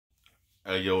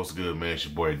Hey, yo, what's good, man? It's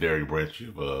your boy, Derek Branch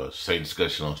of Same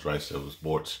Discussion on Strike 7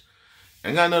 Sports.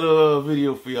 And got another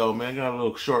video for y'all, man. Got a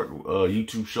little short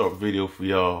YouTube short video for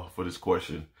y'all for this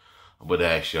question I'm about to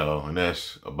ask y'all. And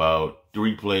that's about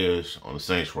 3 players on the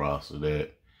Saints roster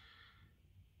that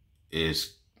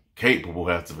is capable,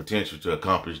 has the potential to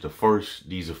accomplish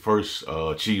these are first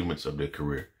achievements of their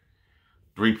career.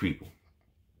 3 people.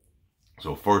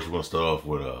 So first we're going to start off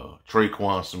with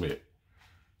Tre'Quan Smith.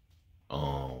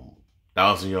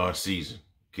 1,000-yard season.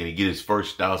 Can he get his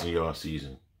first 1,000-yard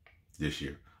season this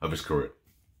year of his career?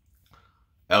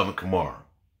 Alvin Kamara,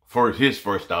 for his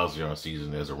first 1,000-yard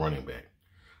season as a running back.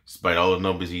 Despite all the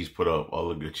numbers he's put up,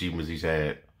 all the achievements he's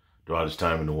had throughout his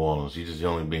time in New Orleans, he's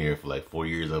only been here for like 4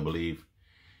 years, I believe.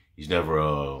 He's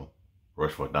never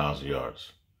rushed for 1,000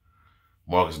 yards.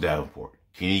 Marcus Davenport,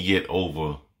 can he get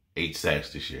over 8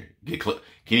 sacks this year? Can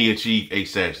he achieve 8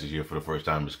 sacks this year for the first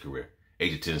time in his career? 8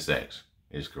 to 10 sacks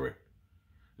in his career.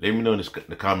 Let me know in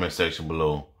the comment section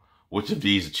below which of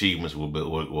these achievements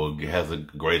has a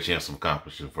greater chance of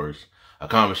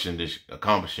accomplishing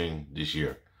this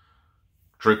year.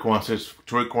 Tre'Quan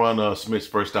Smith's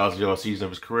first 1,000-yard season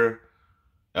of his career,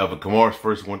 Alvin Kamara's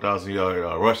first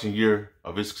 1,000-yard rushing year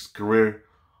of his career,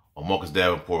 or Marcus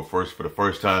Davenport for the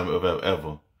first time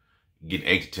ever getting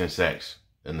 8 to 10 sacks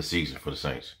in the season for the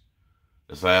Saints.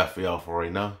 That's all I have for y'all for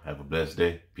right now. Have a blessed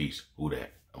day. Peace. Who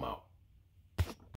dat? I'm out.